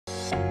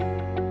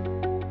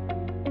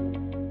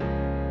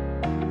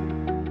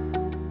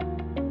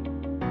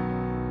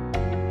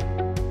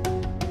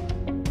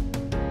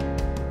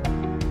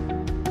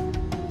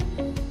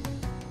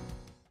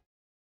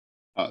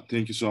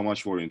Thank you so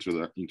much for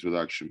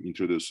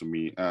introducing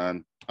me.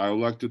 And I would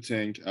like to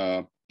thank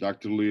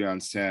Dr. Lee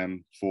and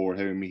Sam for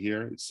having me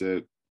here. It's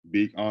a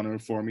big honor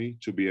for me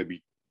to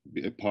be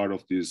a part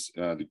of this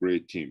the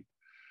great team.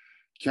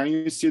 Can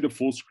you see the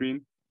full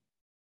screen?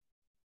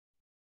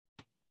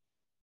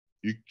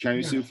 Can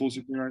you see the full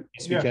screen, right?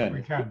 Yes, we can.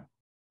 We can.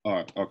 All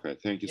right, okay,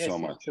 thank you so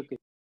much. Okay.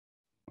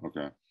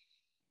 Okay,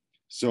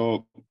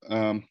 so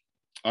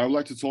I would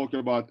like to talk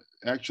about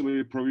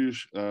actually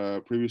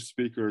previous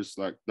speakers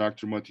like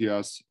Dr.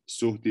 Matthias,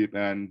 Suhdip,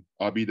 and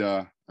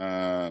Abida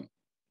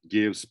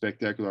gave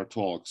spectacular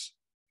talks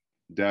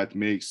that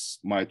makes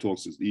my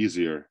talks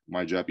easier,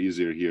 my job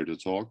easier here to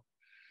talk.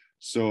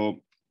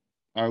 So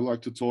I would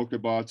like to talk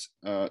about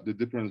the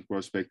different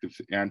perspective,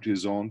 entry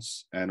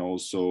zones, and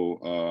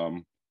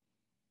also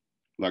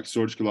like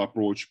surgical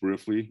approach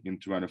briefly in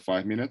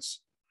 25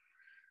 minutes.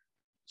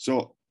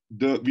 So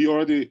we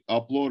already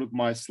uploaded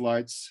my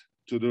slides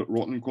to the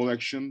Rotten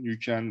collection. You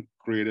can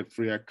create a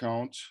free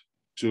account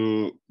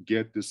to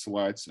get the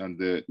slides, and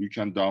you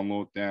can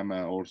download them,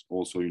 and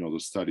also the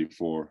study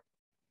for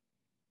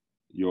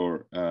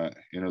your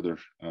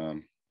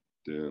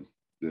the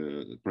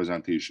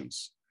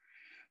presentations.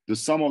 The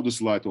sum of the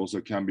slide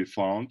also can be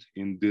found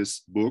in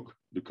this book,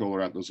 The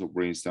Color Atlas of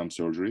Brainstem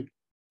Surgery.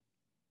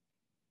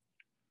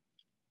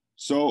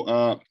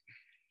 So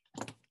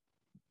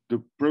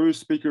the previous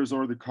speakers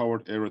already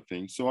covered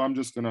everything, so I'm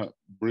just gonna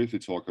briefly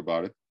talk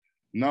about it.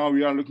 Now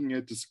we are looking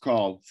at the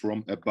skull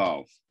from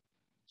above.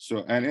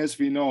 So, and as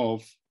we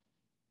know,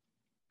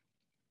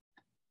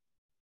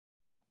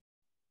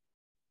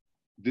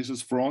 this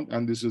is front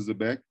and this is the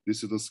back.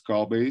 This is the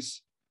skull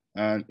base.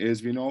 And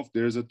as we know,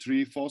 there's a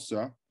 3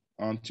 fossa,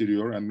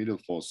 anterior and middle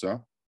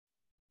fossa.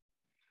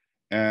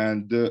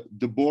 And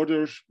the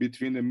border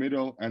between the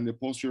middle and the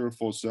posterior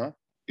fossa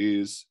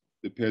is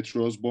the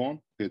petrous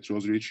bone,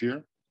 petrous ridge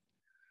here.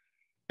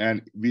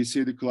 And we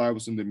see the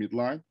clivus in the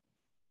midline.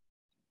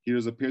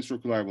 Here's a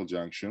petroclival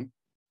junction.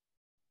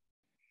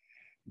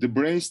 The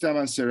brainstem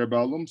and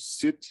cerebellum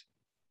sit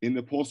in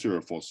the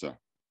posterior fossa.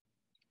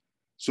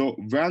 So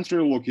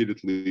ventrally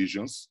located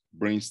lesions,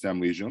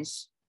 brainstem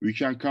lesions, we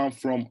can come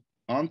from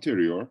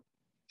anterior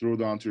through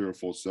the anterior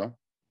fossa,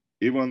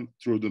 even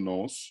through the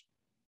nose,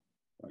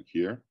 like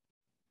here.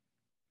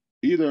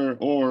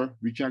 Or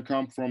we can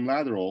come from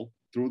lateral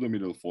through the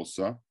middle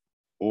fossa,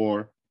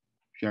 or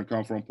can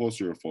come from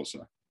posterior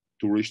fossa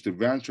to reach the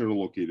ventrally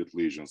located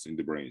lesions in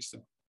the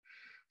brainstem.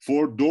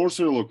 For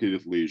dorsally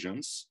located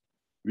lesions,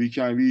 we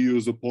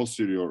use the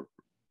posterior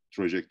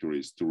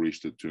trajectories to reach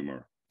the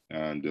tumor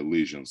and the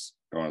lesions,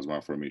 Carnot's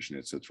malformation,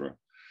 etc.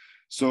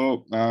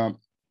 So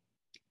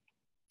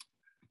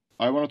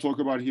I want to talk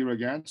about here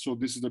again. So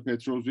this is the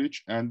petrous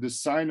ridge, and the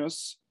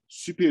sinus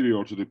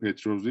superior to the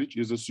petrous ridge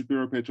is the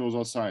superior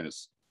petrosal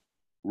sinus,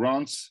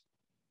 runs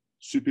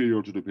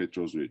superior to the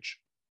petrous ridge.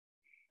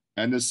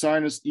 And the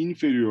sinus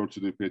inferior to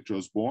the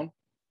petrous bone,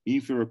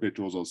 inferior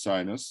petrosal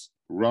sinus,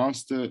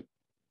 runs the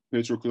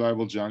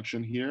petroclival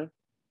junction here.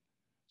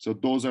 So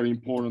those are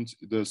important,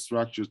 the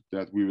structures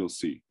that we will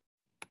see.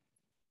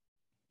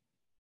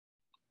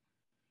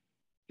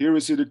 Here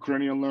we see the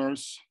cranial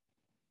nerves,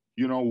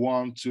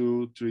 1,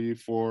 2, 3,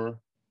 4.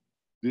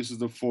 This is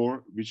the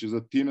 4, which is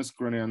the thinnest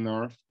cranial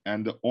nerve,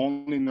 and the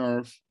only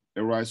nerve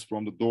arises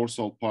from the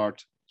dorsal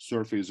part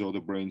surface of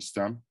the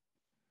brainstem.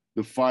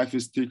 The 5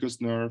 is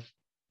thickest nerve,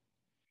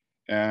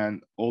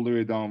 and all the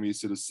way down we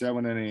see the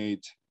 7 and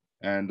 8,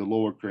 and the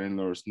lower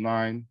cranial nerves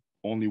 9,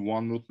 only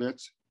 1 rootlet,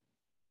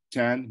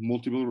 10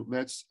 multiple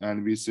rootlets,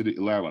 and we see the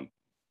 11.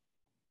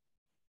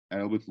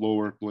 And a bit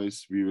lower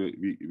place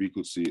we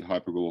could see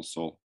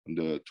hypoglossal in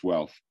the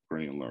 12th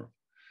cranial nerve.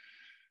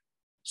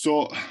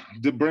 So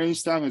the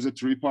brainstem has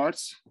 3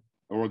 parts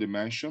already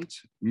mentioned: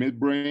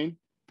 midbrain,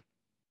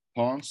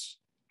 pons,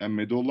 and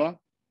medulla,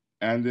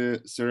 and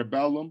the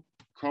cerebellum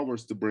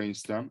covers the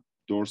brainstem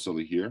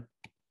dorsally here.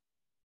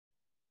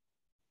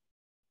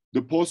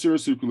 The posterior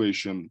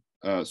circulation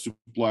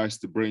supplies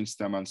the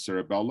brainstem and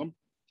cerebellum.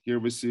 Here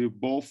we see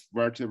both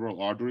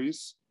vertebral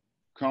arteries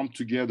come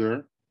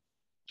together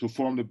to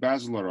form the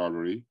basilar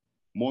artery,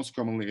 most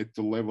commonly at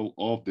the level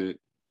of the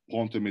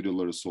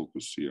pontomedullary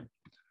sulcus here.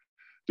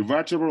 The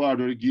vertebral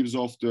artery gives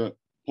off the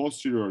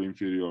posterior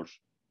inferior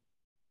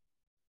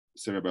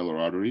cerebellar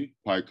artery,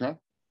 pica,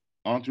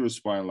 anterior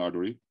spinal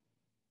artery.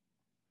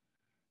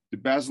 The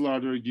basilar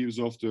artery gives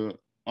off the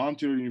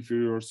anterior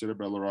inferior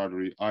cerebellar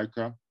artery,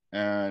 ICA,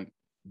 and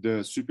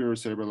the superior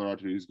cerebellar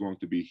artery is going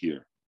to be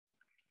here.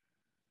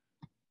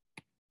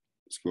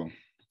 Let's go.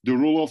 The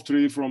rule of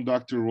 3 from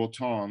Dr.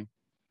 Rotan.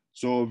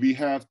 So we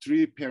have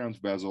 3 parent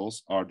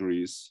vessels,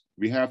 arteries.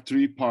 We have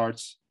 3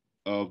 parts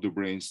of the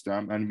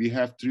brainstem, and we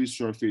have 3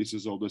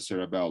 surfaces of the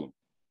cerebellum.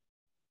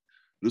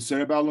 The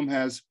cerebellum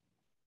has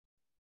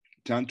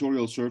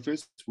tentorial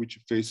surface, which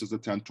faces the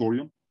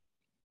tentorium,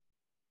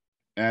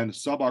 and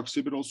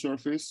suboccipital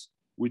surface,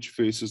 which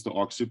faces the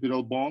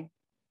occipital bone,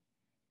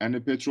 and the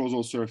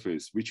petrosal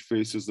surface, which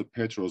faces the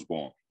petrous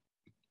bone.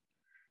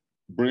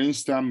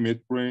 Brainstem,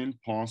 midbrain,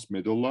 pons,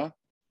 medulla.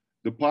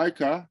 The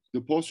pica,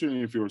 the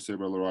posterior inferior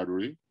cerebellar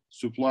artery,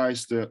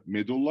 supplies the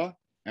medulla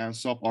and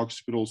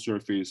suboccipital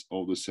surface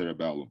of the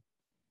cerebellum.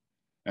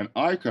 And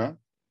ICA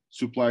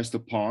supplies the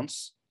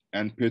pons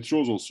and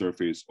petrosal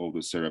surface of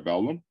the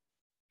cerebellum,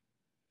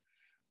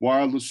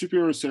 while the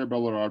superior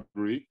cerebellar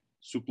artery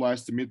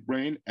supplies the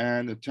midbrain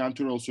and the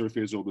temporal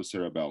surface of the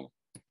cerebellum.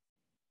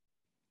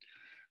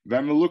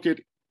 When we look at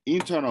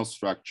internal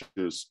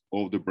structures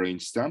of the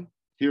brainstem,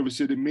 here we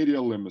see the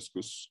medial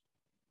lemniscus.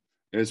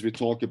 As we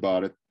talk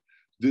about it,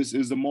 this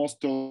is the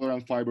most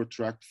tolerant fiber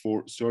tract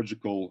for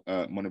surgical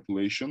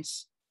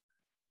manipulations.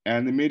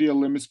 And the medial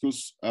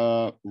lemniscus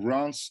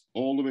runs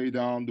all the way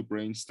down the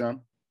brainstem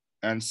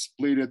and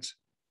divided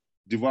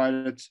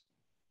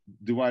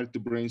the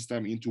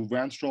brainstem into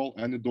ventral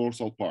and the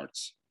dorsal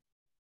parts.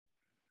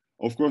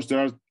 Of course,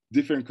 there are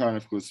different kind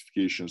of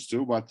classifications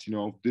too, but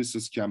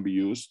this can be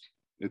used.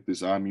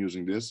 I'm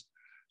using this.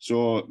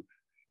 So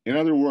in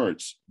other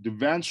words, the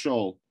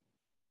ventral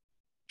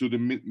to the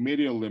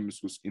medial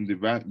lemniscus in the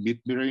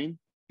midbrain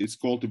is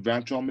called the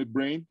ventral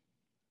midbrain.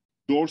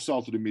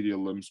 Dorsal to the medial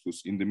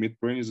lemniscus in the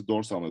midbrain is the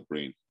dorsal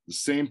midbrain. The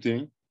same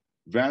thing,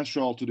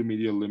 ventral to the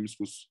medial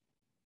lemniscus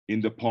in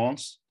the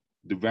pons,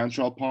 the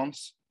ventral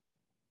pons.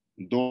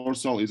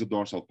 Dorsal is a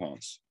dorsal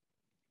pons.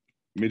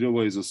 Middle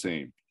is the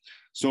same.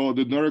 So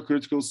the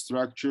neurocritical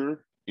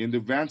structure in the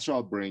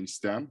ventral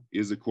brainstem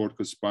is the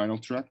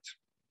corticospinal tract.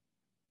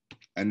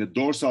 And the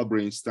dorsal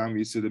brainstem,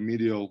 we see the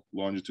medial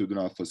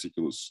longitudinal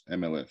fasciculus,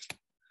 MLF.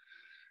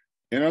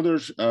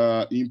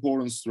 Another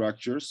important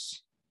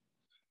structures,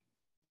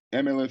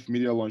 MLF,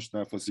 medial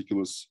longitudinal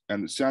fasciculus,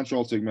 and the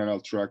central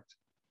tegmental tract,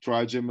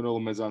 trigeminal,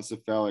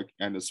 mesencephalic,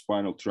 and the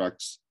spinal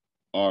tracts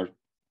are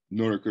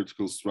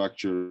neurocritical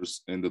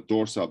structures in the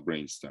dorsal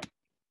brainstem.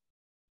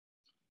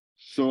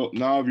 So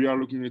now we are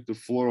looking at the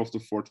floor of the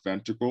fourth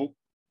ventricle.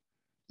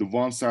 The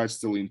one side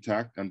still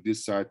intact, and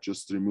this side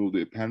just remove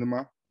the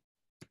ependema.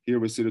 Here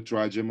we see the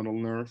trigeminal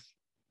nerve,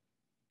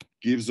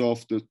 gives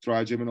off the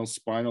trigeminal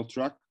spinal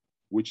tract,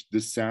 which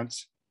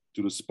descends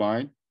to the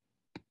spine.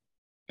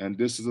 And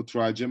this is the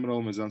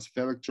trigeminal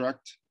mesencephalic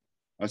tract,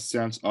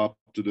 ascends up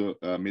to the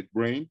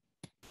midbrain.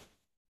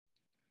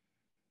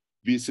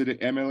 We see the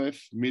MLF,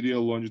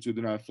 medial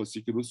longitudinal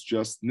fasciculus,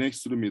 just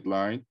next to the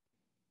midline.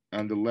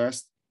 And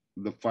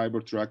the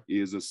fiber tract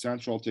is a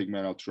central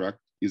tegmental tract,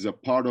 is a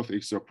part of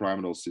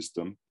extrapyramidal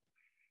system,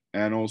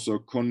 and also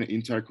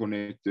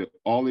interconnect the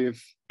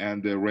olive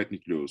and the red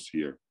nucleus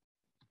here.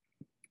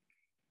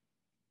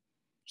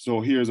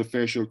 So here's a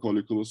facial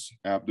colliculus,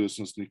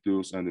 abducens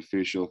nucleus, and the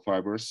facial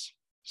fibers.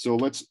 So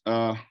let's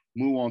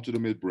move on to the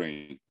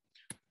midbrain.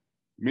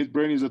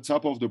 Midbrain is the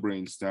top of the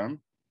brainstem,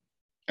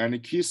 and the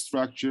key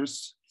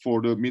structures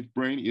for the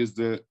midbrain is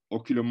the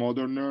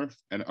oculomotor nerve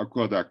and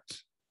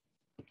aqueduct.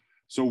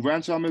 So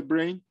ventral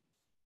midbrain,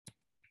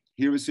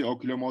 here we see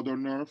oculomotor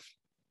nerve,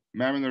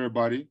 mammillary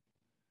body.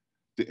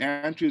 The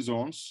entry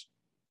zones,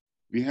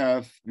 we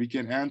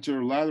can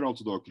enter lateral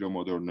to the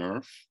oculomotor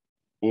nerve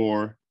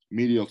or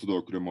medial to the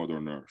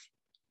oculomotor nerve.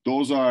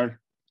 Those are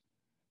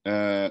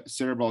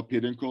cerebral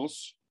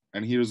peduncles,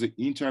 and here's the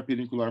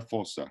interpeduncular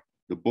fossa.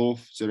 The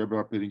both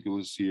cerebral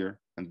pedunculus here,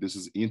 and this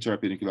is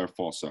interpeduncular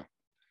fossa.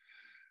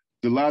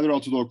 The lateral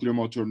to the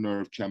oculomotor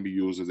nerve can be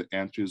used as an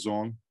entry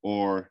zone,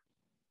 or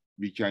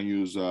we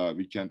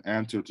can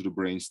enter to the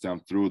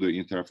brainstem through the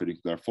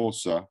interpeduncular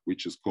fossa,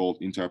 which is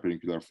called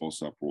interpeduncular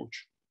fossa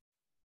approach.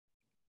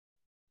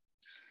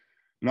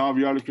 Now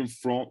we are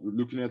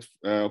looking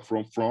at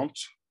from front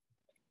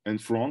and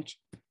front.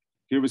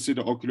 Here we see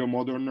the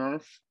oculomotor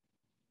nerve.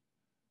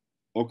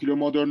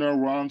 Oculomotor nerve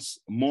runs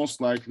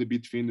most likely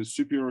between the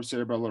superior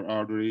cerebellar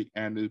artery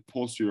and the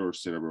posterior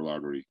cerebral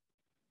artery.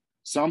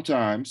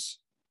 Sometimes,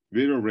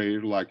 very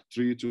rare, like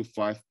 3 to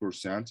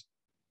 5%,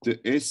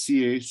 the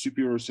SCA,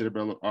 superior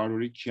cerebellar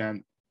artery,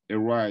 can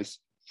arise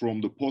from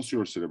the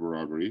posterior cerebral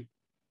artery.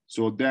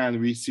 So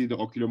then we see the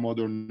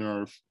oculomotor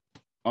nerve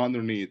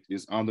underneath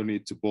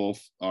to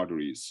both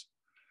arteries.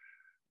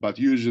 But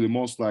usually,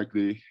 most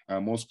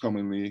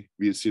commonly,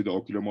 we see the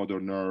oculomotor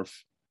nerve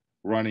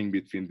running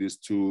between these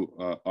two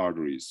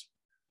arteries.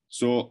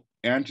 So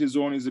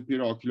antizone is the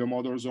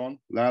perioculomotor zone,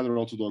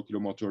 lateral to the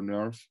oculomotor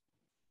nerve,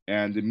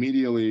 and the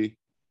medial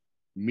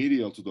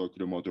to the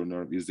oculomotor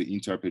nerve is the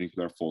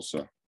interpeduncular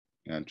fossa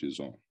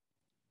antizone.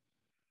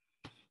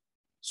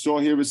 So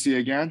here we see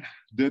again,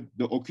 the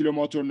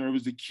oculomotor nerve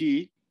is the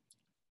key.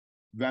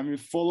 When we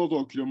follow the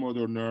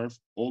oculomotor nerve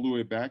all the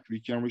way back, we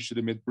can reach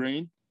the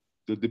midbrain.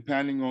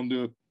 Depending on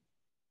the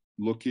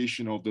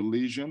location of the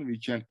lesion, we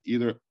can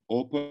either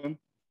open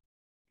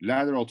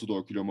lateral to the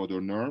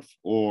oculomotor nerve,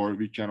 or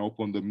we can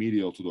open the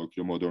medial to the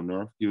oculomotor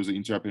nerve. Here's the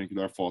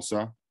interpeduncular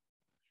fossa.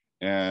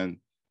 And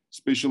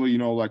especially,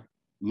 like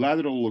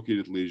lateral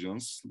located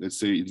lesions, let's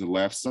say in the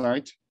left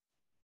side,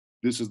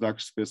 this is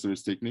Dr.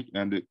 Spessler's technique.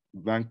 And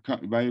when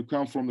you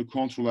come from the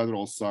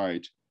contralateral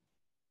side,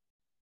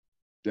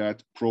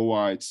 that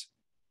provides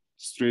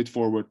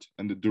straightforward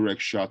and the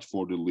direct shot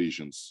for the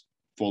lesions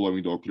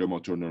following the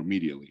oculomotor nerve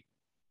medially.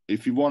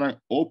 If you want to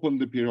open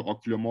the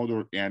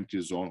perioculomotor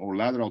antizone or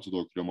lateral to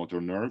the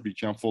oculomotor nerve, we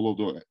can follow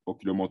the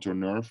oculomotor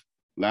nerve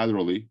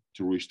laterally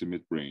to reach the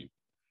midbrain.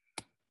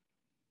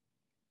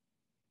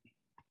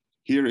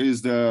 Here is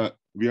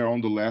we are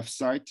on the left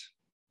side,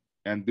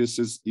 and this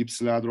is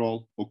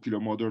ipsilateral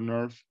oculomotor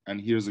nerve,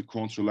 and here's the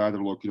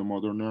contralateral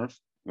oculomotor nerve.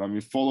 When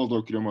we follow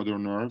the oculomotor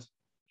nerve,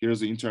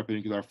 here's the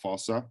interpendicular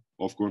fossa.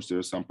 Of course, there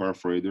are some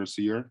perforators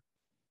here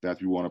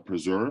that we want to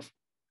preserve.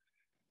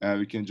 And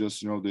we can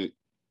just,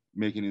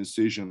 make an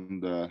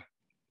incision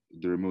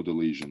to remove the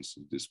lesions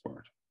in this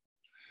part.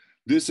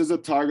 This is a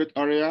target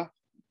area.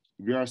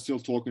 We are still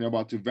talking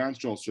about the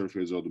ventral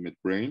surface of the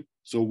midbrain.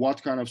 So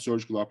what kind of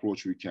surgical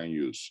approach we can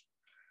use?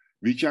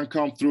 We can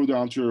come through the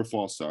anterior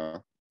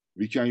fossa.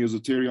 We can use a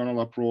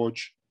pterional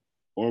approach,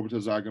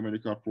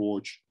 orbitozygomatic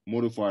approach,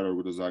 modified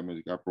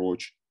orbitozygomatic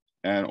approach,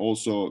 and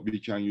also we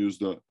can use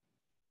the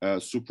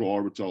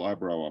supraorbital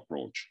eyebrow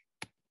approach.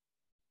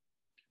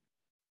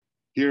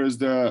 Here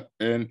is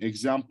an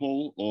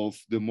example of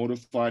the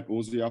modified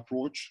OZ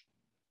approach.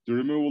 The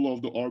removal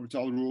of the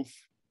orbital roof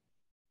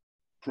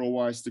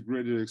provides the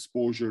greater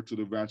exposure to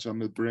the ventral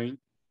midbrain.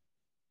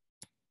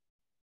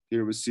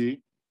 Here we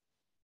see,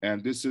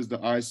 and this is the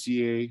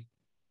ICA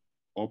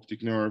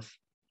optic nerve.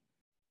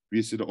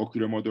 We see the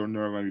oculomotor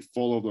nerve, and we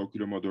follow the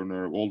oculomotor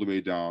nerve all the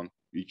way down.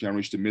 We can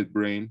reach the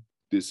midbrain.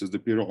 This is the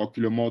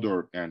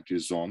perioculomotor entry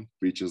zone,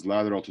 which is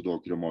lateral to the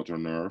oculomotor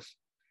nerve.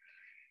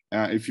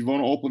 If you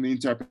want to open the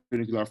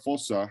interpendicular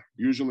fossa,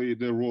 usually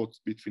the road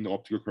between the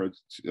optical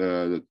cords,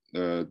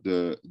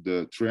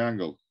 the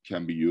triangle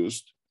can be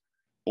used.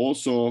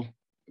 Also,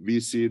 we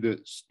see the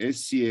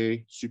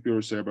SCA,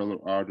 superior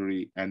cerebral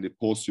artery, and the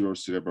posterior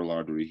cerebral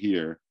artery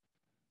here.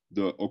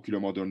 The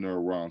oculomotor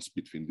nerve runs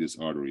between these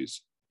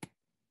arteries.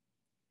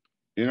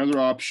 Another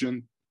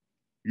option,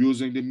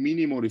 using the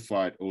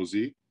mini-modified OZ,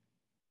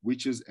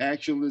 which is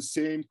actually the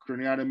same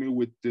craniotomy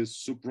with the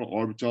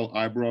supraorbital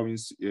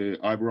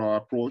eyebrow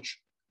approach.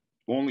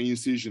 Only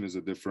incision is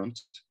different.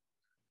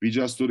 We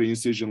just do the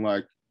incision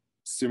like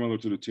similar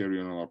to the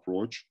pterional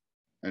approach,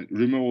 and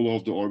removal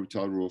of the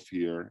orbital roof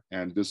here.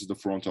 And this is the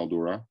frontal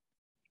dura.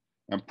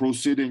 And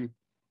proceeding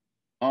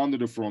under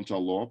the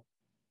frontal lobe.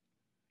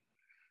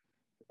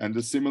 And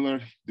this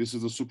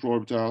is the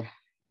supraorbital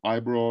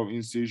eyebrow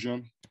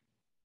incision.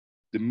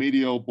 The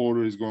medial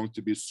border is going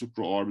to be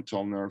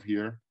supraorbital nerve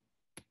here.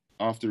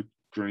 After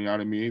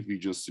craniotomy, we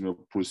just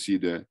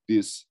proceed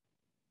this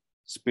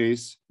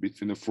space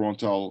between the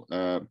frontal,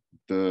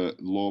 the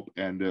lobe,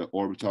 and the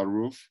orbital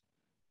roof.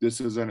 This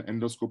is an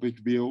endoscopic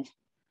view.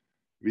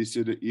 We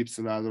see the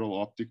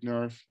ipsilateral optic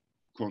nerve,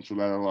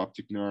 contralateral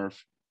optic nerve,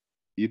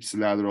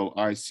 ipsilateral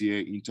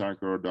ICA, internal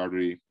carotid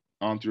artery,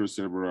 anterior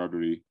cerebral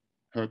artery,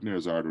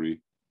 Höppner's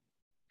artery.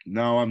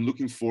 Now I'm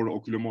looking for the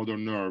oculomotor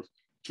nerve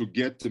to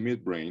get to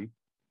midbrain.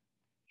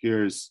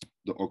 Here's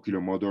the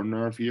oculomotor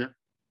nerve here.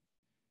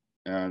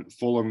 And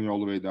following all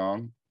the way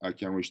down, I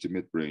can reach the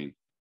midbrain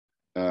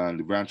and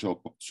the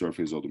ventral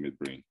surface of the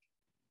midbrain.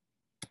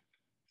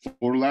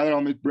 For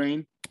lateral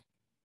midbrain,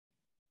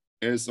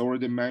 as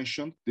already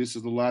mentioned, this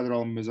is the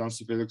lateral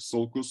mesencephalic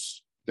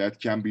sulcus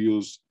that can be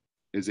used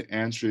as an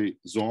entry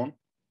zone.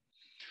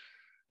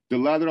 The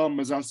lateral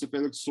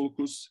mesencephalic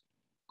sulcus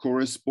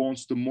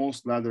corresponds to the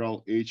most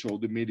lateral edge of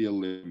the medial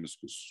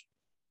lemniscus.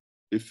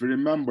 If you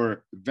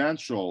remember,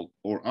 ventral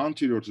or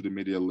anterior to the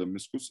medial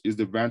lemniscus is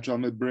the ventral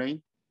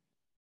midbrain,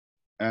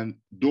 and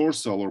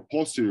dorsal or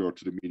posterior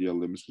to the medial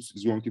lemniscus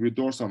is going to be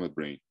dorsal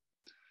midbrain.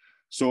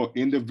 So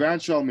in the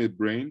ventral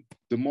midbrain,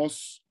 the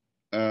most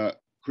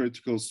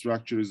critical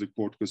structure is the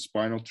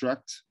corticospinal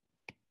tract.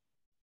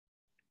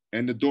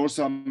 And the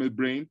dorsal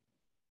midbrain,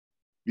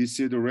 we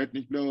see the red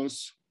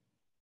nucleus,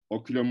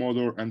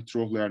 oculomotor, and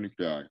trochlear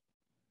nuclei.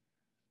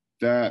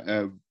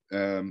 The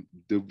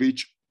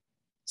which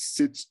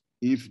sits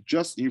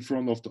just in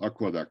front of the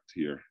aqueduct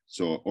here.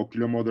 So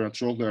oculomotor and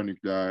trochlear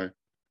nuclei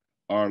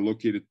are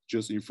located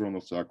just in front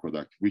of the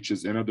aqueduct, which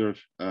is another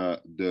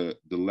the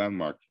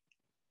landmark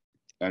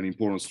and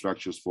important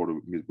structures for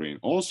the midbrain.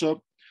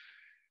 Also,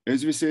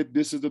 as we said,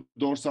 this is the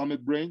dorsal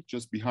midbrain,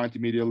 just behind the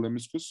medial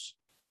lemniscus.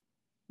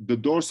 The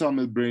dorsal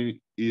midbrain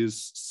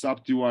is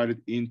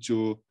subdivided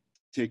into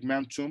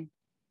tegmentum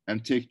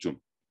and tectum.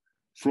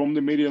 From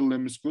the medial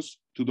lemniscus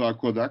to the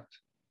aqueduct,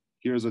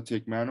 here's a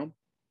tegmentum.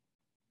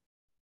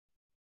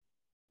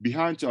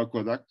 Behind the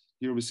aqueduct,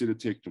 here we see the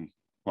tectum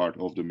part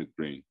of the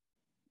midbrain.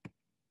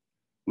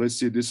 Let's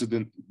see, this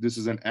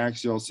is an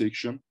axial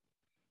section.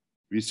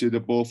 We see the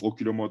both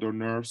oculomotor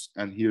nerves,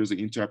 and here's the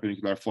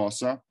interpendicular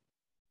fossa.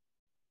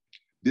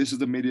 This is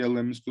the medial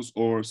lemniscus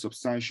or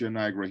substantia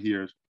nigra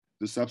here.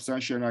 The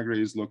substantia nigra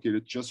is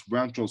located just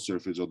ventral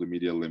surface of the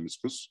medial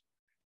lemniscus.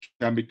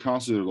 Can be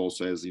considered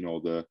also as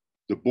the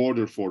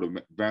border for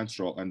the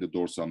ventral and the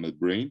dorsal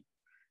midbrain.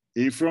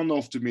 In front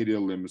of the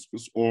medial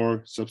lemniscus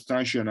or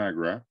substantia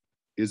nigra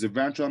is the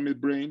ventral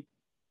midbrain,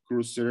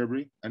 crus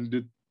cerebri, and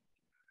the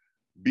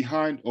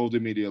behind of the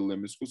medial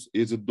lemniscus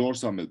is a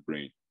dorsal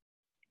midbrain.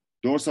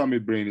 Dorsal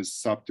midbrain is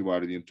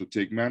subdivided into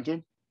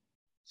tegmentum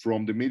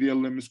from the medial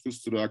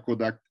lemniscus to the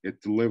aqueduct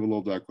at the level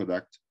of the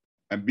aqueduct,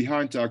 and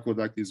behind the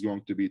aqueduct is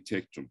going to be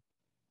tectum.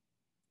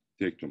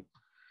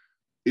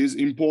 is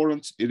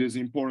important. It is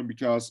important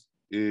because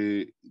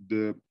if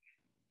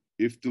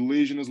the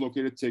lesion is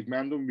located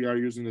tegmentum, we are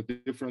using a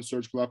different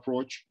surgical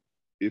approach.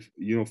 If,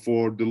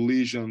 for the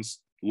lesions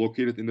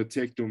located in the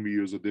tectum, we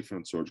use a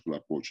different surgical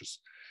approaches.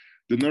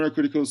 The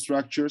neurocritical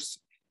structures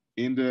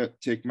in the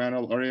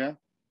tegmental area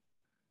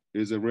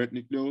is a red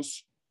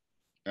nucleus,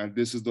 and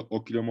this is the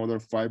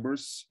oculomotor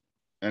fibers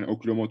and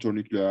oculomotor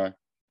nuclei,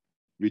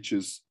 which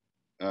is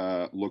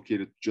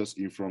located just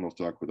in front of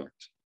the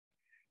aqueduct.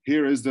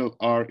 Here is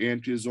our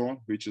entry zone,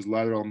 which is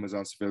lateral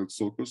mesencephalic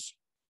sulcus.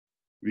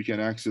 We can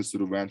access to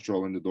the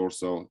ventral and the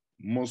dorsal,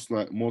 most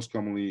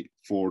commonly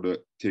for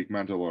the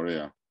tegmental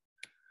area.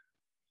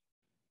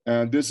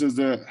 And this is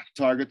the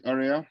target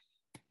area,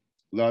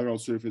 lateral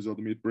surface of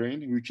the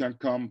midbrain. We can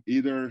come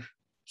either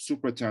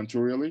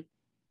supratentorially.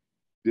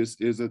 This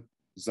is a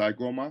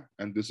zygoma,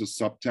 and this is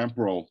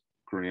subtemporal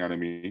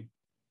craniotomy.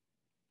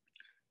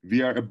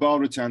 We are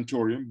above the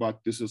tentorium, but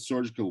this is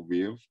surgical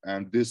view,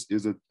 and this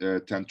is a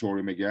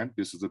tentorium again.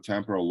 This is the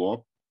temporal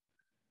lobe.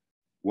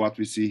 What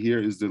we see here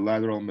is the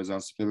lateral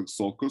mesencephalic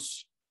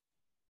sulcus,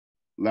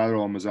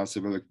 lateral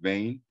mesencephalic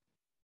vein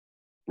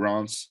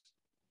runs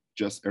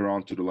just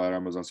around to the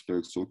lateral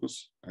mesencephalic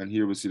sulcus, and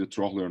here we see the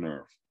trochlear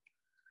nerve.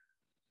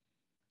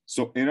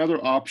 So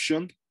another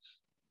option,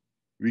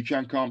 we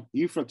can come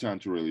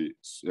infratentorially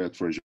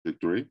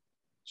trajectory.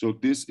 So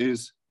this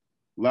is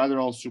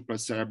lateral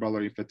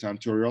supracerebellar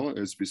infratentorial,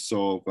 as we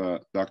saw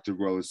Dr.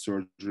 Guali's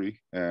surgery,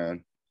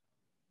 and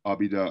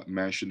Abida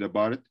mentioned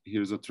about it.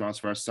 Here's a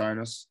transverse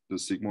sinus, the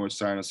sigmoid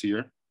sinus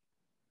here.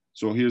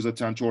 So here's a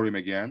tentorium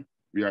again.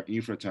 We are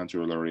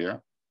infratentorial area.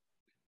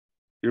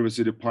 Here we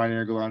see the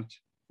pineal gland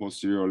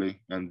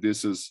posteriorly, and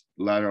this is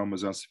lateral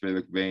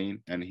mesencephalic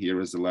vein, and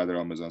here is the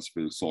lateral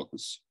mesencephalic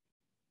sulcus.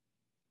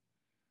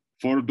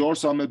 For the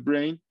dorsal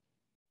midbrain,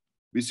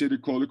 we see the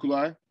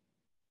colliculi.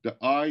 The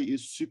eye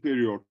is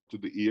superior to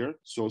the ear,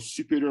 so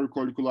superior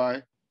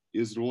colliculi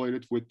is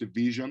related with the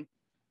vision,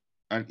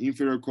 and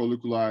inferior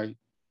colliculi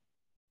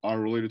are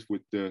related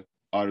with the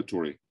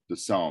auditory, the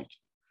sound.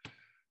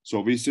 So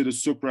we see the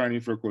supra and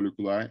inferior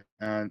colliculi,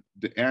 and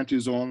the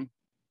antizone,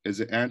 as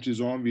an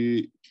antizone,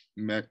 we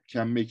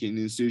can make an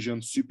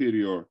incision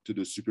superior to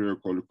the superior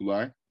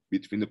colliculi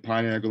between the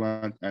pineal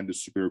gland and the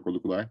superior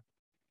colliculi.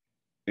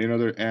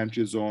 Another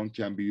antizone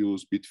can be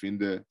used between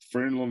the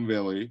frenulum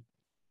veli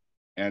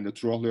and the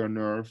trochlear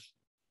nerve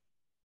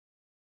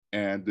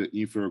and the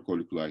inferior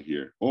colliculi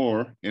here.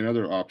 Or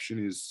another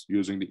option is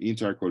using the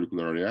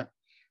intercollicular area.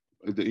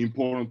 The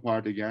important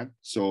part again,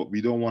 so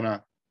we don't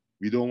wanna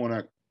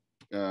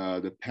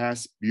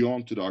pass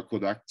beyond to the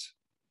aqueduct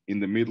in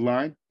the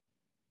midline,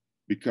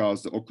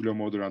 because the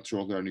oculomotor and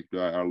trochlear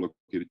nuclei are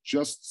located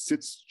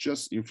sits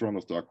just in front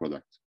of the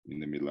aqueduct in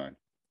the midline.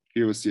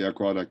 Here we see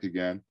aqueduct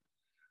again,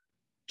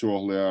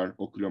 trochlear,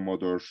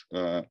 oculomotor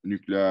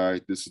nuclei.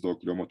 This is the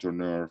oculomotor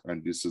nerve,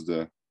 and this is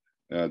the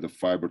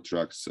fiber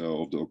tracts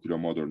of the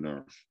oculomotor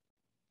nerve.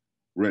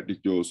 Red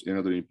nucleus,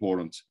 another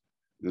important,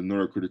 the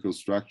neurocritical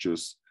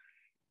structures.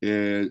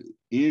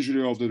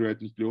 Injury of the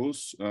red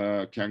nucleus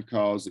can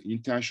cause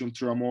intention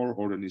tremor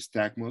or the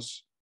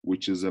nystagmus,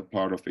 which is a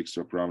part of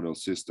extrapyramidal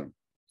system.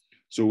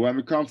 So when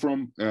we come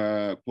from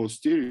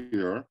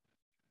posterior,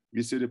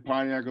 we see the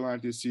pineal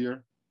gland is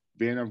here,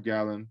 vein of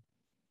Galen.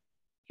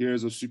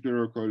 Here's a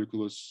superior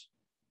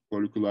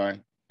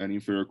colliculi and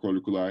inferior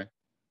colliculi.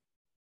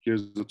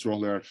 Here's the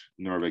trochlear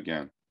nerve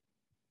again.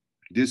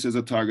 This is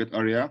a target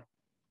area.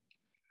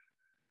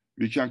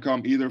 We can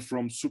come either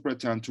from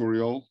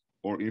supratentorial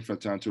or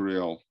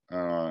infratentorial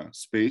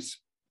space.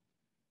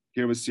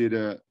 Here we see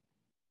the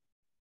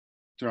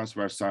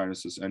transverse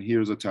sinuses, and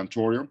here's a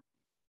tentorium.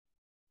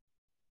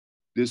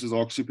 This is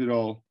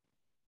occipital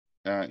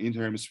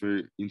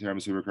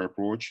interhemispheric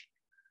approach.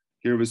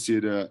 Here we see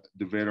the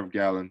vein of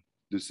Galen.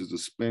 This is the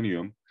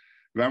splenium.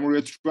 When we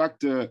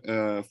retract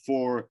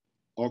for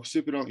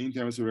occipital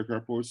interhemispheric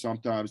approach,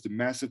 sometimes the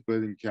massive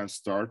bleeding can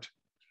start.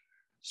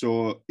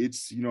 So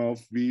it's,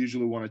 we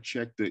usually want to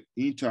check the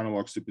internal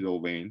occipital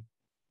vein,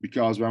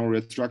 because when we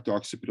retract the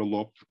occipital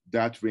lobe,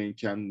 that vein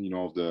can,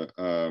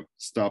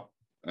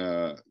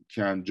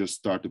 can just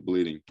start the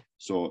bleeding.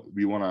 So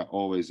we want to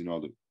always,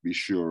 be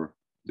sure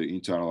the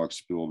internal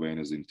occipital vein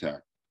is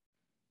intact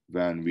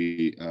when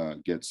we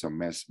get some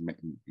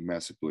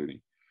massive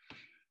bleeding.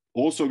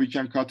 Also, we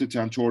can cut the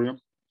tentorium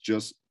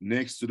just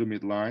next to the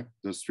midline,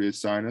 the straight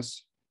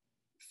sinus,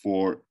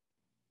 for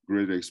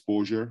greater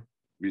exposure.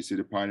 We see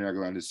the pineal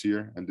gland is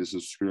here, and this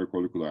is superior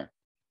colliculi.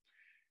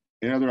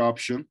 Another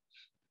option,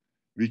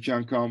 we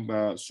can come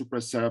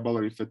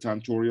supracerebellar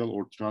infratentorial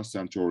or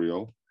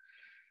transtentorial.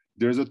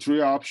 There are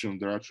three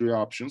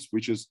options,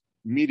 which is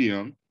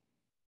median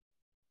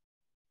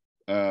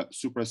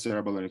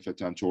supracerebellar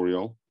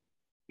infratentorial,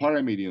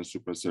 paramedian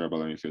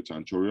supracerebellar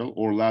infratentorial,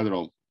 or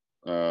lateral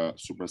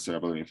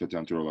supracerebellar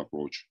infratentorial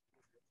approach.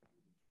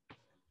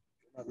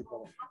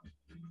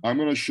 I'm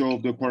going to show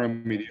the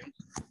paramedian.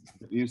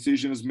 The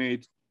incision is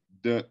made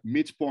the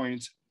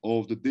midpoint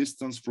of the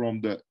distance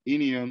from the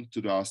inion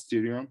to the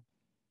asterion.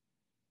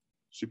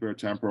 superior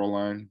temporal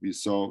line we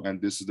saw,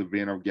 and this is the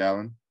vein of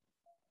Galen.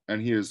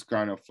 And here's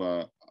kind of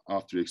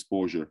after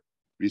exposure,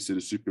 we see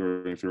the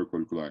superior and inferior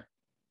colliculi.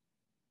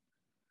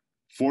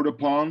 For the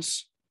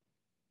pons,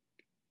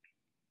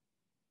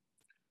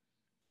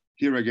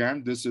 here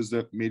again, this is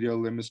the medial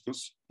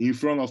lemniscus. In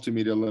front of the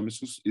medial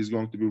lemniscus is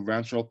going to be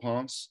ventral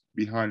pons.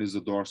 Behind is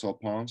the dorsal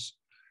pons.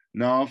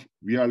 Now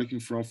we are looking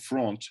from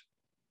front.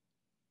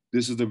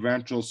 This is the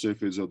ventral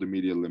surface of the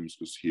medial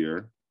lemniscus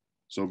here.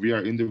 So we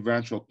are in the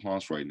ventral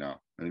pons right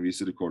now, and we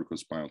see the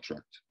corticospinal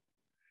tract.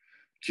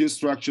 Key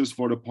structures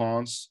for the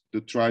pons,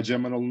 the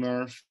trigeminal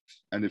nerve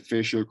and the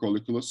facial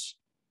colliculus.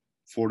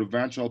 For the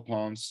ventral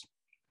pons,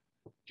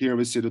 here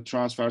we see the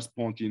transverse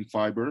pontine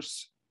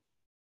fibers.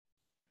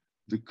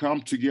 They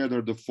come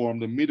together to form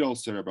the middle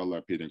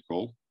cerebellar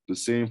peduncle, the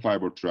same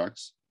fiber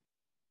tracts,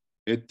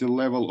 at the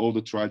level of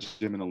the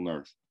trigeminal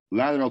nerve.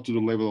 Lateral to the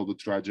level of the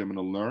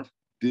trigeminal nerve,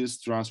 these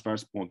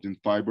transverse pontine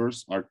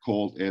fibers are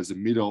called as the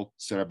middle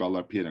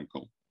cerebellar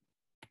peduncle.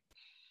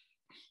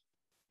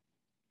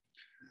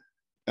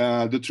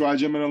 The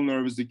trigeminal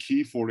nerve is the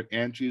key for the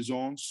entry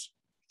zones.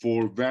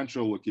 For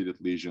ventral located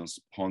lesions,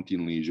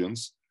 pontine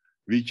lesions,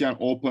 we can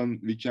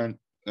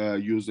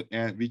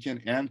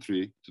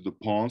entry to the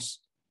pons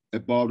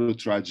above the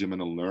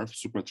trigeminal nerve,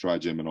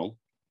 supratrigeminal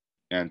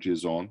entry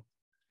zone,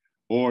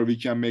 or we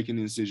can make an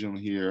incision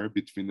here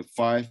between the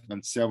 5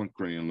 and 7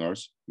 cranial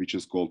nerves, which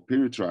is called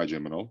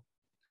peritrigeminal.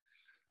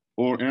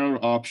 Or another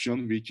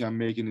option, we can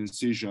make an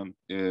incision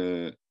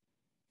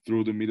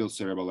through the middle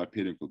cerebellar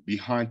peduncle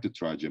behind the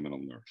trigeminal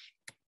nerve.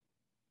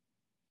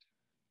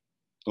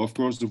 Of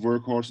course, the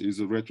workhorse is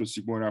a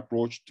retrosigmoid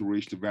approach to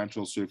reach the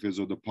ventral surface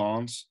of the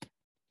pons.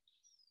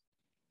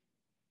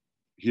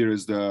 Here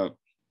is the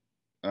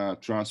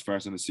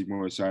transverse and the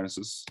sigmoid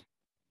sinuses.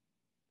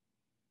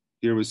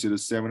 Here we see the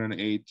 7 and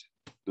 8,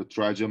 the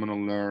trigeminal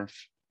nerve.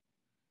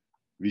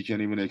 We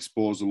can even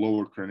expose the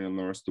lower cranial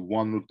nerves. The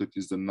one rootlet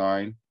is the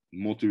 9,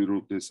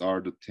 multi-rootlets are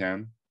the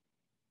 10.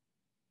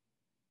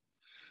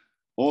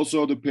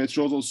 Also, the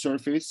petrosal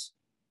surface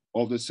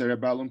of the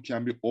cerebellum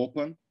can be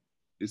open.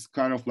 It's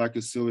kind of like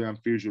a ciliary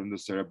fissure in the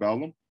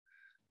cerebellum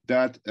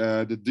that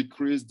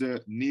decrease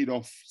the need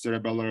of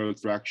cerebellar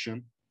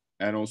retraction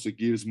and also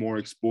gives more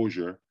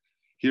exposure.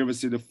 Here we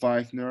see the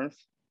 5 nerve,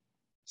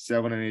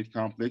 7 and 8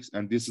 complex,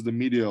 and this is the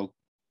middle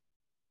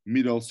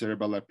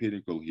cerebellar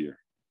peduncle here.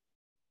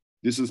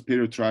 This is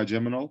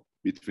peritrigeminal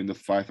between the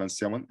 5 and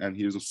 7, and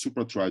here's a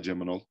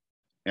supratrigeminal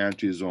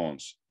entry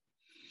zones.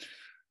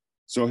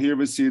 So here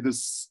we see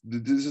this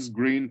is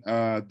green.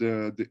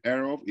 The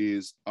arrow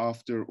is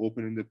after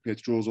opening the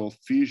petrosal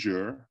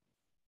fissure,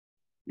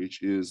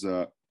 which is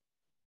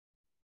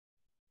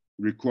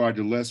required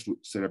less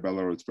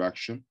cerebellar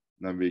retraction.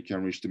 Then we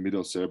can reach the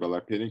middle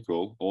cerebellar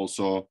peduncle.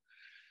 Also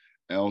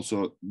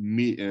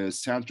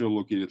central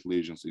located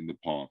lesions in the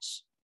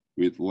pons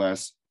with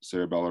less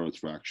cerebellar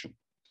retraction.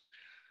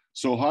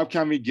 So how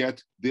can we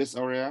get this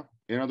area?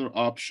 Another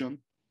option,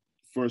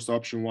 first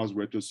option was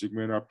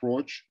retrosigmoid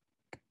approach.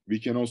 We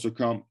can also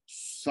come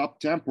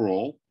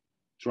subtemporal,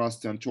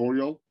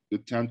 transtentorial. The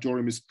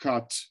tentorium is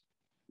cut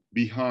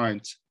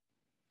behind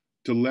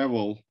the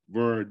level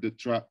where the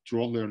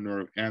trochlear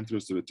nerve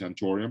enters to the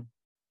tentorium.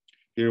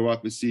 Here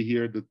what we see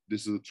here, that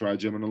this is a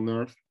trigeminal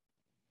nerve.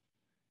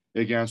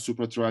 Again,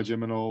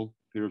 supratrigeminal,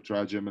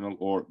 peritrigeminal,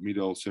 or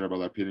middle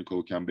cerebellar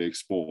peduncle can be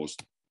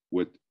exposed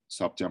with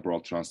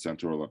subtemporal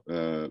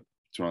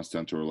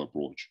transtentorial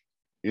approach.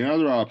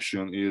 Another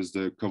option is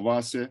the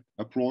Kawase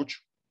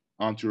approach,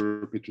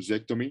 anterior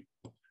petrosectomy.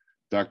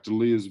 Dr.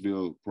 Lees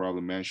will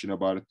probably mention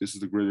about it. This is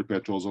the greater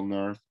petrosal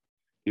nerve.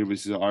 Here we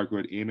see the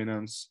arcuate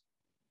eminence.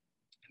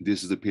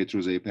 This is the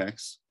petrous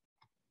apex.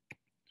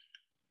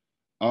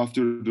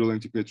 After drilling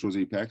to petrous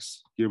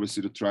apex, here we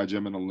see the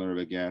trigeminal nerve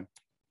again.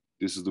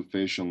 This is the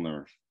facial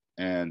nerve.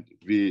 And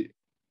we,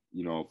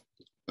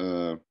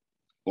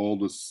 all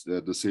this,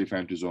 the safe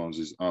entry zones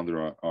is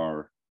under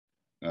our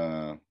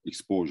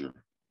exposure.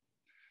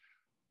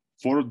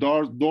 For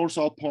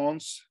dorsal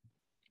pons,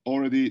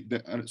 already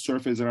the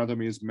surface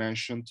anatomy is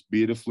mentioned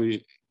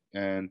beautifully,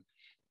 and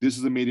this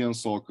is the median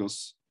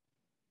sulcus,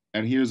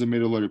 and here's the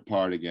medullary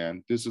part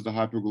again. This is the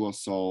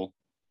hypoglossal,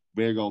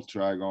 vagal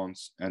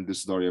trigons, and this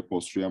is the area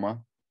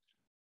postriema.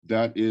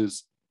 That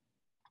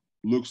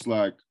looks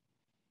like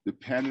the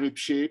pen rib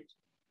shape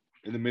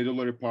in the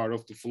medullary part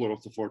of the floor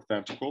of the fourth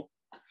ventricle.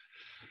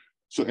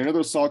 So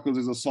another sulcus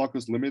is a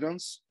sulcus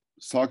limitans.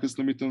 Sulcus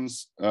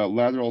limitans,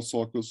 lateral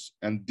sulcus,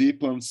 and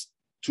deepens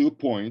to a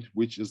point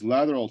which is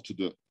lateral to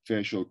the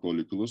facial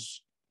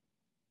colliculus.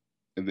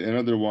 And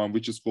another one,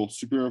 which is called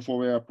superior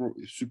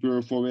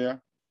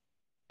fovea.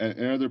 And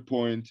another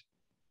point,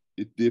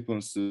 it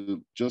deepens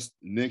to just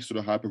next to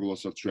the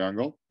hypoglossal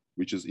triangle,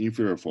 which is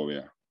inferior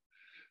fovea.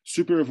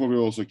 Superior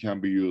fovea also can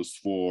be used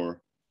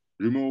for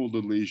removal of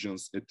the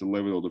lesions at the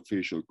level of the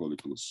facial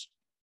colliculus.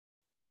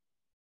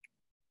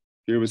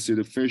 Here we see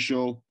the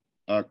facial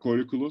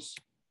colliculus.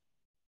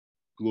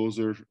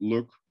 Closer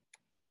look.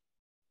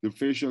 The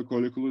facial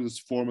colliculus is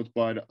formed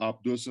by the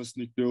abducens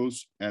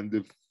nucleus and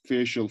the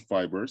facial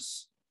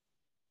fibers.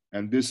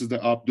 And this is the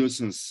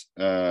abducens,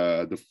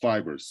 the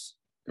fibers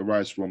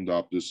arise from the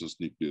abducens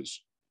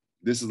nucleus.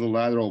 This is the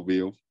lateral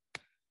view.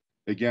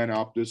 Again,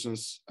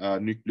 abducens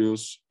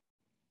nucleus.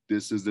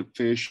 This is the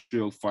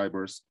facial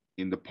fibers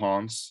in the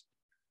pons.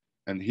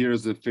 And here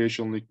is the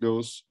facial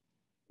nucleus.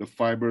 The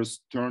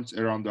fibers turns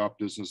around the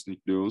abducens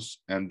nucleus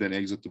and then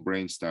exit the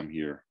brainstem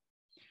here.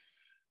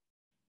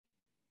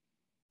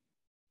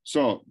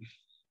 So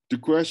the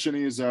question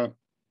is,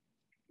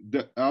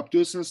 the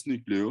abducens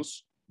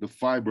nucleus, the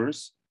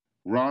fibers,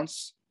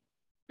 runs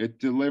at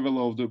the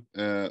level of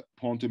the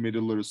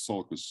pontomedullary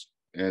sulcus,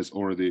 as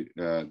already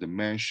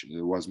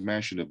was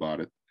mentioned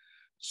about it.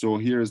 So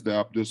here is the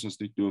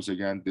abducens nucleus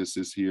again. This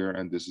is here,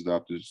 and this is the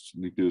abducens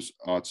nucleus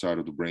outside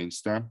of the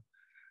brainstem.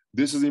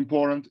 This is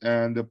important,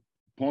 and the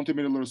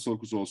pontomedullary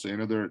sulcus also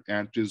another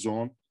entry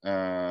zone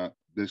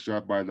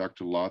described by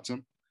Dr.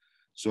 Lawton.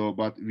 So,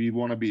 but we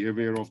want to be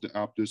aware of the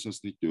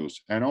abducens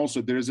nucleus, and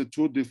also there is a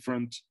two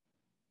different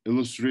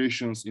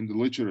illustrations in the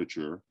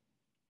literature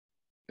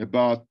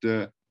about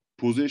the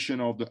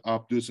position of the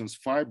abducens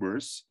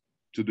fibers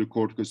to the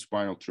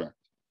corticospinal tract.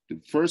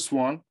 The first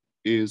one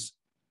is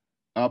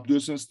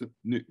abducens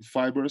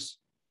fibers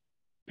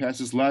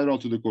passes lateral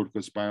to the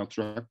corticospinal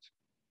tract.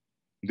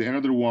 The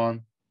another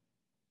one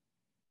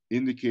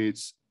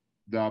indicates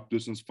the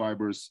abducens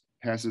fibers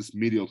passes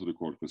medial to the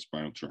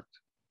corticospinal tract.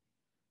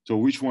 So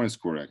which one is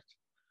correct?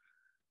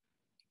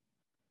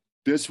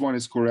 This one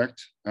is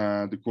correct.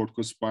 The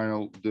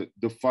corticospinal,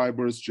 the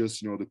fibers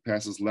just, the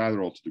passes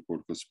lateral to the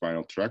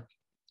corticospinal tract.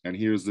 And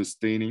here's the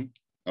staining.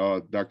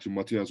 Dr.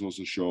 Matias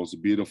also shows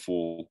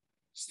beautiful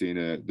stain,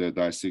 the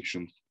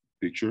dissection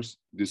pictures.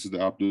 This is the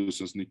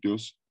abducens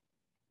nucleus,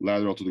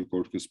 lateral to the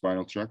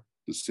corticospinal tract.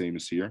 The same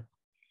is here.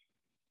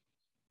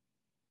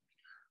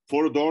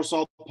 For the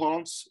dorsal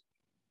pons,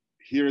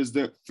 here is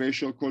the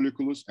facial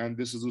colliculus, and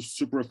this is a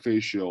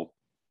suprafacial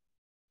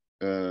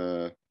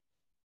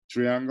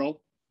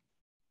triangle.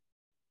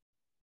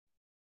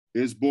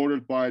 Is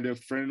bordered by the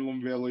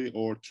frenulum veli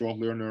or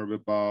trochlear nerve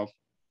above,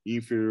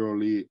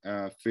 inferiorly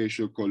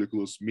facial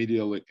colliculus,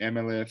 medially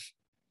MLF,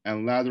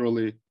 and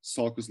laterally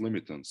sulcus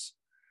limitans.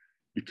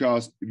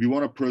 Because we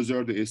want to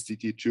preserve the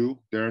STT2,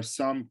 there are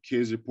some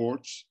case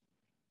reports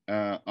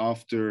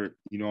after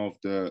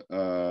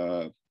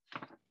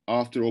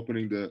after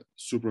opening the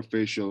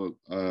suprafacial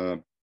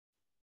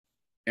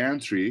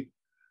entry.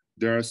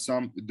 There are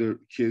some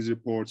case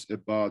reports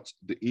about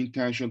the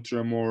intention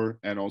tremor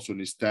and also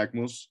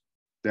nystagmus.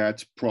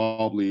 That's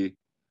probably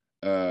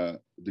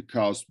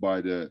caused by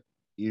the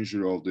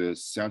injury of the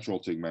central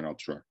tegmental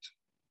tract.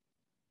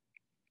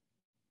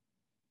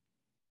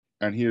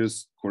 And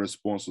here's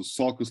corresponds to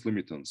sulcus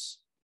limitans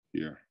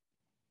here.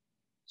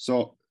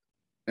 So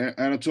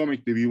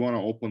anatomically, we want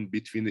to open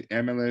between the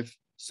MLF,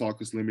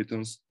 sulcus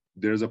limitans.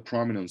 There's a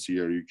prominence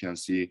here you can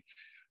see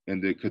in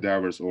the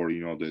cadavers or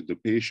the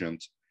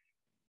patient.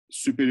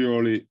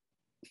 Superiorly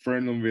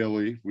frenulum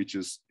veli, which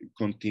is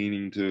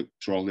containing the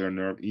trochlear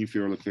nerve,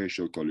 inferiorly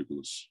facial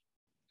colliculus.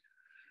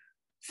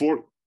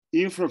 For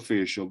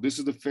infrafacial, this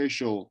is the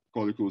facial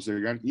colliculus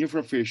again,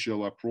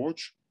 infrafacial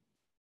approach.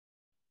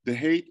 The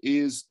height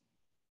is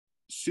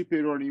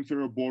superior and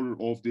inferior border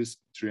of this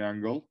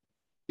triangle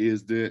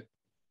is the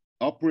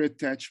upper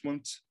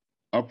attachment,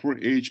 upper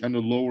edge, and the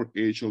lower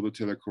edge of the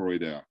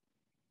telechoroidea,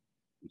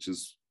 which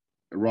is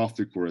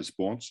roughly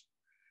corresponds.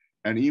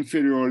 And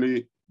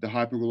inferiorly, the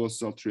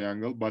hypoglossal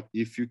triangle, but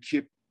if you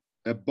keep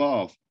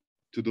above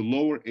to the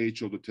lower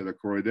edge of the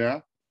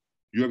telechoroidea,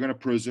 you're going to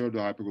preserve the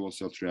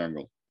hypoglossal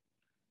triangle.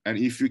 And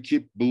if you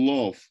keep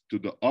below to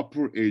the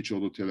upper edge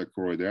of the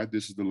telechoroidea,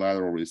 this is the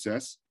lateral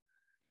recess,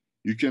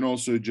 you can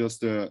also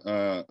just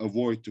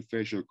avoid the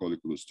facial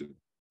colliculus too.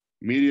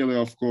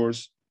 Medially, of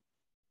course,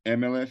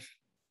 MLF,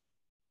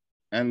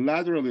 and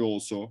laterally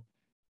also,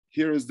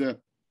 here is the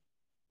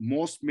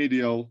most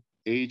medial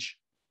edge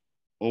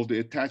of the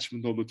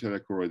attachment of the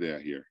telechoroidea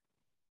here.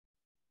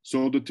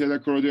 So the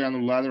telechoroidea and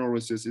the lateral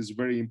recess is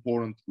very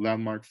important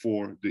landmark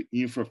for the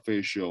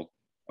infrafacial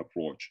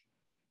approach.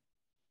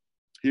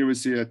 Here we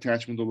see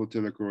attachment of the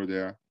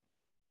telechoroidea,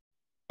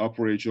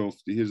 upper edge of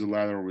here's the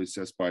lateral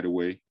recess, by the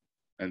way,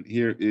 and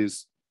here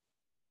is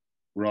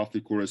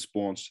roughly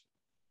corresponds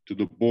to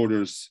the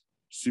borders,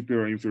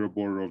 superior and inferior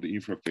border of the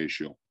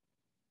infrafacial.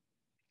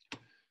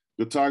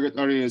 The target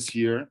area is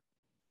here.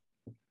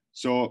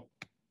 So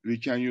we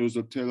can use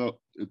the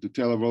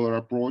televelar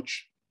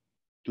approach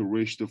to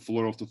reach the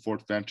floor of the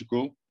fourth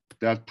ventricle.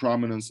 That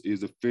prominence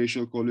is the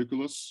facial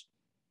colliculus.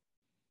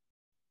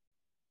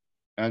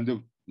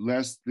 And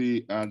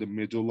lastly, the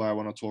medulla I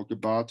want to talk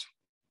about.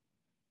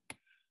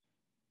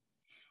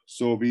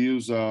 So we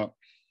use,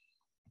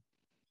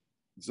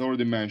 it's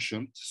already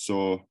mentioned.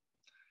 So,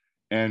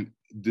 and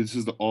this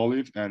is the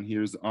olive, and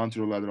here's the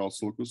anterolateral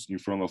sulcus in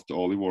front of the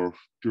olive or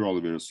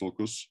purolivary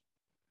sulcus.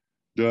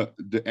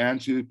 The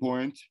entry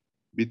point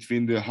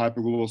between the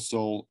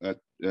hypoglossal,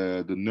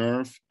 the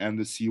nerve and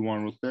the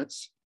C1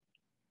 rootlets.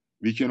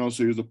 We can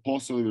also use the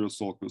postoliveral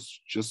sulcus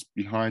just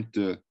behind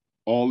the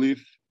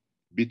olive,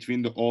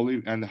 between the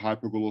olive and the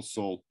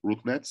hypoglossal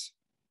rootlets.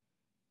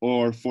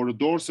 or for the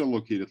dorsal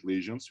located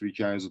lesions, we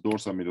can use the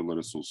dorsal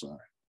medullary sulci.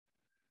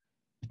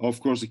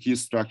 Of course, the key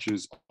structure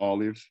is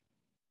olive.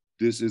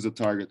 This is the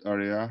target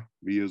area.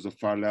 We use the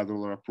far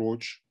lateral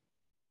approach.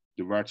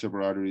 The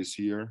vertebral artery is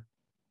here.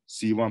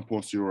 C1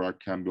 posterior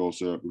arc can be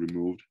also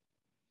removed.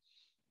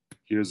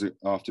 Here's the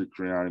after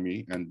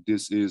craniotomy, and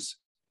this is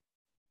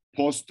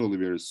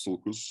post-olivaris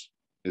sulcus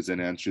as an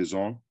entry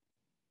zone.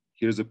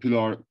 Here's the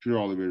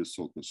pre-olivaris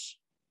sulcus.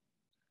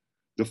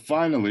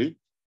 Finally,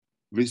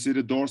 we see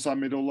the dorsal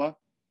medulla.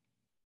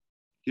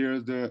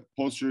 Here's the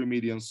posterior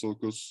median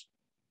sulcus,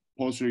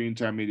 posterior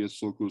intermediate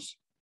sulcus,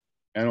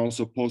 and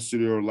also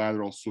posterior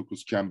lateral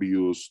sulcus can be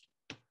used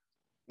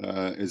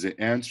as the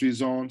entry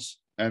zones.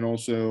 And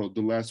also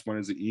the last one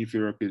is the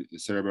inferior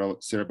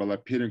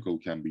cerebellar peduncle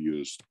can be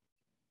used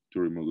to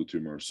remove the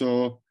tumor.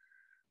 So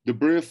the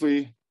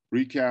briefly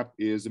recap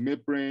is the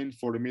midbrain.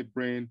 For the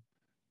midbrain,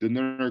 the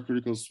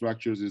neurocritical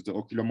structures is the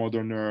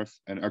oculomotor nerve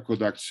and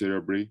aqueduct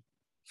cerebri.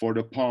 For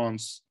the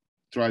pons,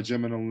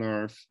 trigeminal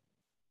nerve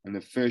and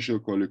the facial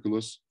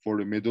colliculus. For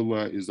the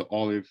medulla is the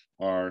olive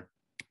are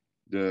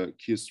the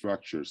key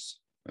structures.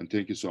 And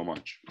thank you so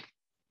much.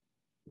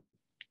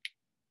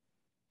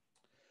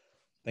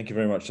 Thank you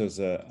very much. That was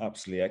an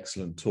absolutely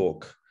excellent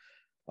talk.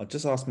 I'll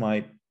just ask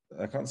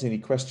I can't see any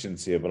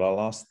questions here, but I'll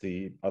ask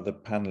the other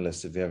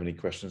panelists if they have any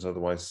questions.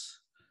 Otherwise,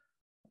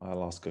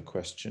 I'll ask a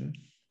question.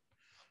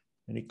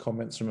 Any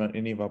comments from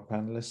any of our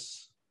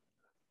panelists?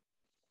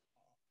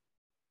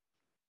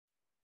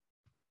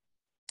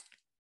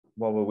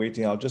 While we're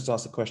waiting, I'll just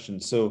ask a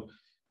question. So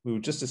we were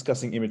just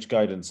discussing image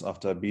guidance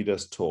after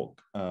Abida's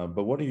talk,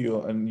 but what are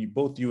you, and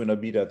both you and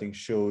Abida, I think,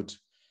 showed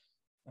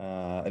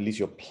at least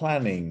your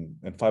planning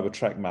and fiber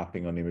track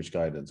mapping on image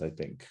guidance, I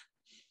think.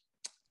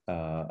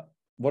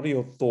 What are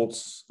your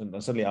thoughts, and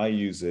certainly I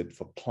use it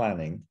for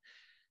planning.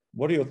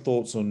 What are your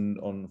thoughts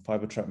on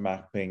fiber track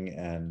mapping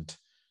and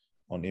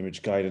on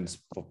image guidance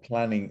for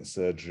planning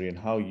surgery, and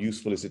how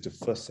useful is it to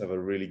first have a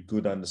really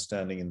good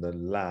understanding in the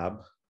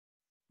lab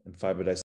and fiber